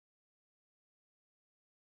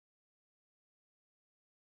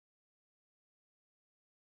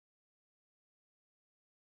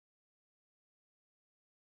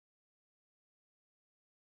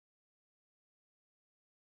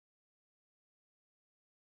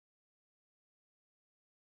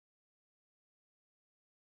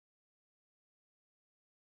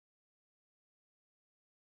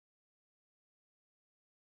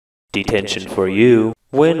Detention for you.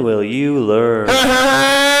 When will you learn?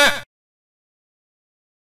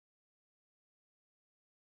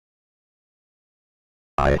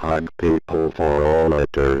 I hug people for all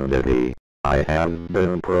eternity. I have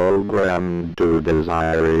been programmed to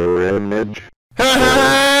desire your image.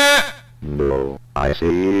 No, I see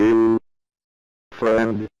you,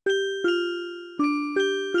 friend.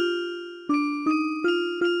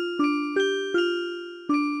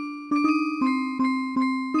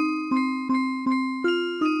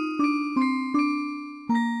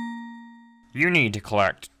 You need to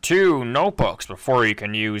collect 2 notebooks before you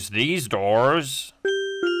can use these doors.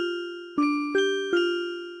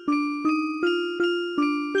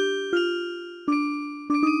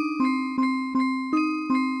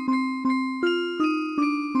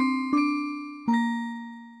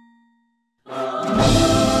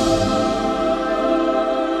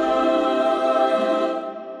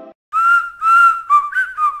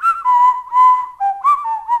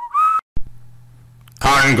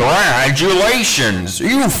 Congratulations!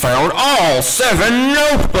 You found all 7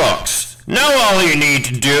 notebooks! Now all you need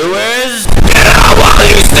to do is... get out while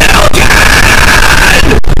you still can!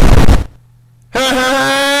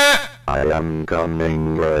 I am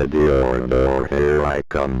coming, ready or no, here I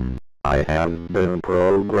come. I have been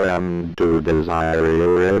programmed to desire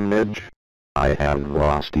your image. I have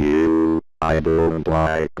lost you. I don't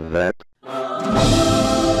like that.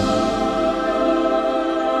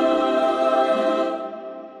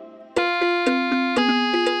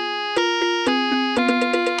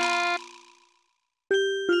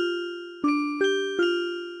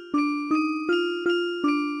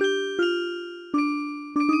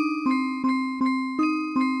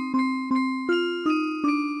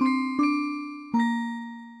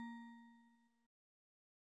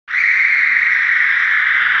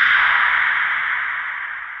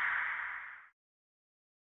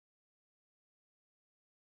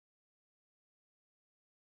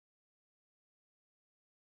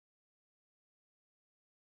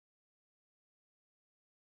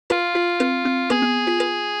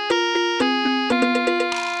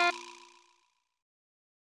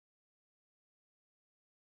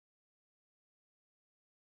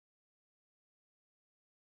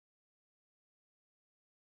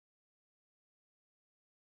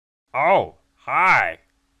 Oh, hi.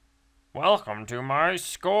 Welcome to my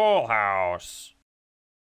schoolhouse.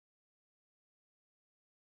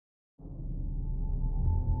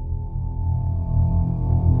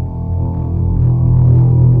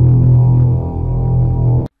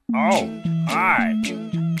 Oh, hi.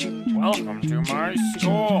 Welcome to my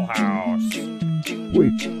schoolhouse.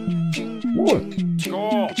 Wait, what?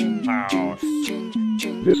 Schoolhouse.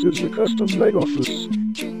 This is the custom-made office,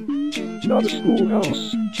 not a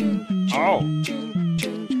schoolhouse. Oh.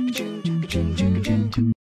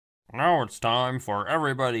 Now it's time for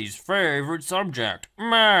everybody's favorite subject,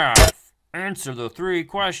 math. Answer the 3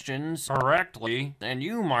 questions correctly, and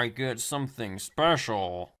you might get something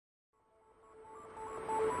special.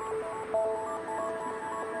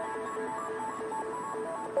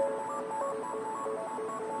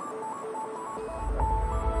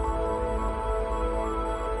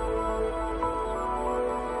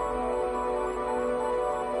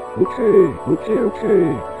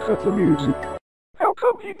 Okay, cut the music. How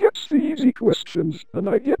come he gets the easy questions, and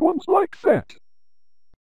I get ones like that?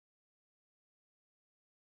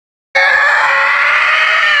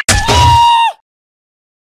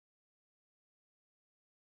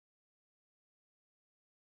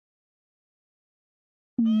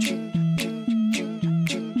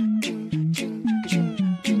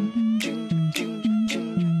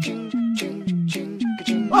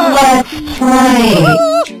 Let's play!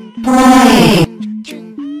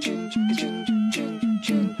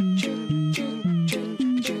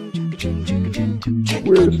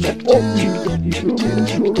 Where's that old music he threw me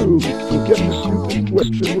into a room to get the stupid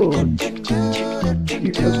question wrong? He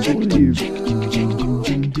has to leave.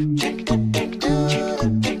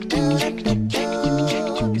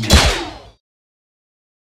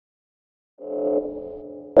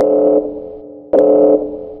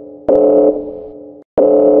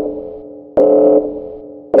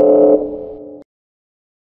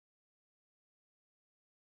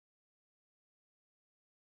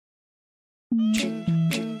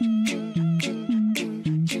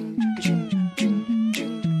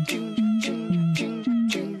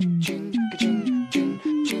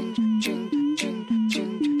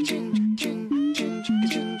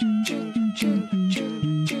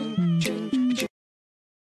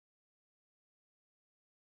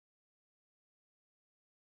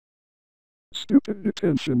 Stupid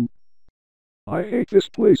detention. I hate this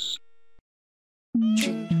place.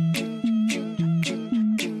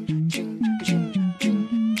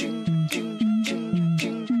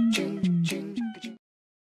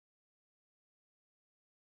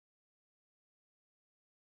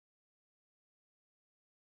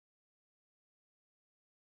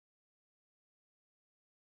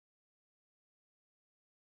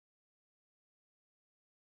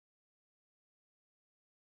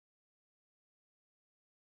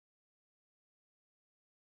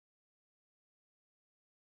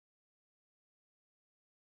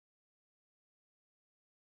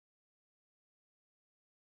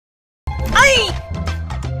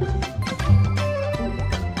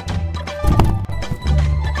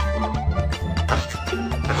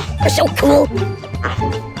 was so cool.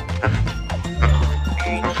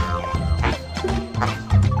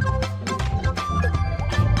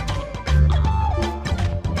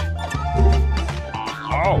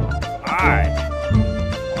 Oh, hi.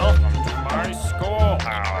 Welcome to my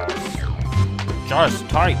schoolhouse. Just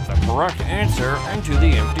type the correct answer into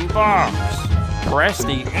the empty box. Press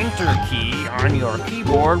the Enter key on your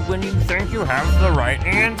keyboard when you think you have the right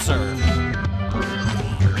answer.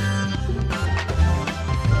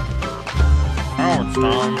 Now it's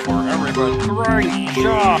time for everybody. Great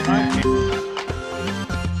job!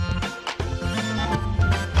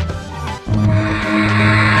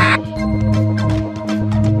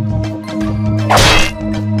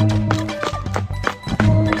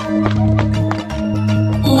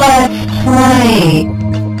 Let's play.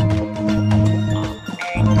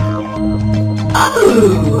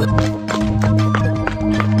 Oh!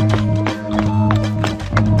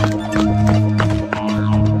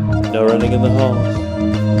 No running in the halls.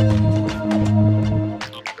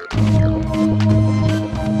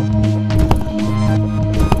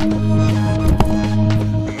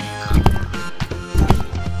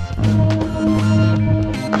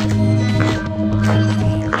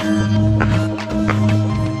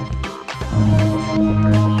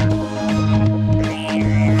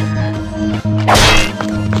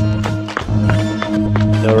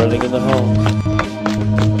 No running in the halls.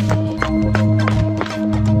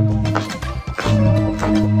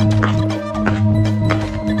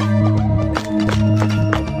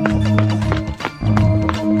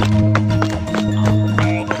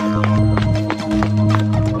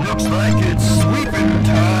 Looks like it's sweeping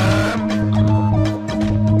time.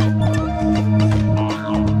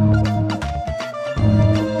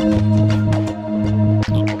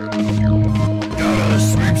 Gotta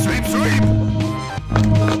sweep, sweep, sweep.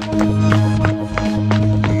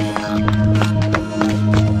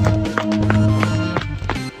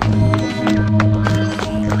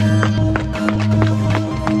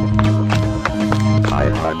 I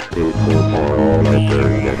hunt people for all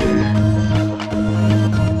eternity.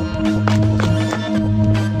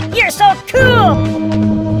 You're so cool!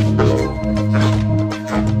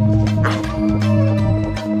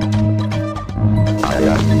 I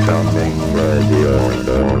am coming, ready or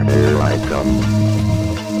door, here I come.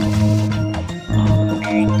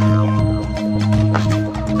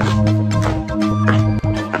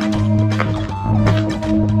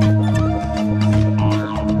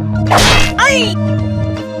 Aye!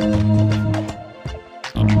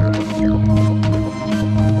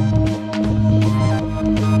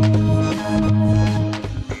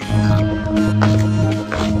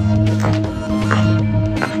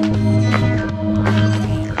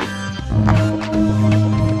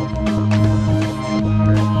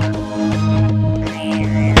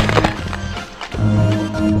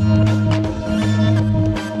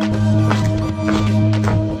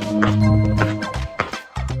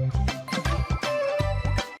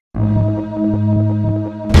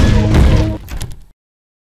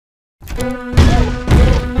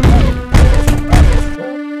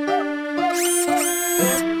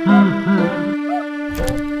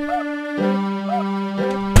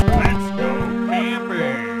 Let's go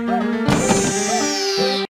camping.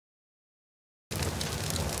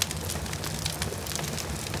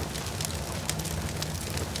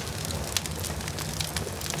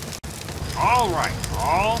 Alright,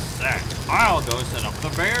 all set. I'll go set up the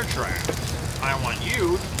bear traps. I want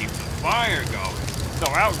you to keep the fire going.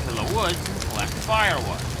 Go out into the woods and collect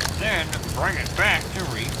firewood. Then bring it back to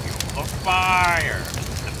refuel the fire.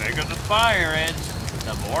 The bigger the fire is,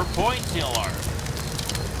 the more points you'll earn.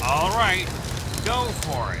 Alright, go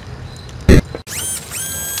for it.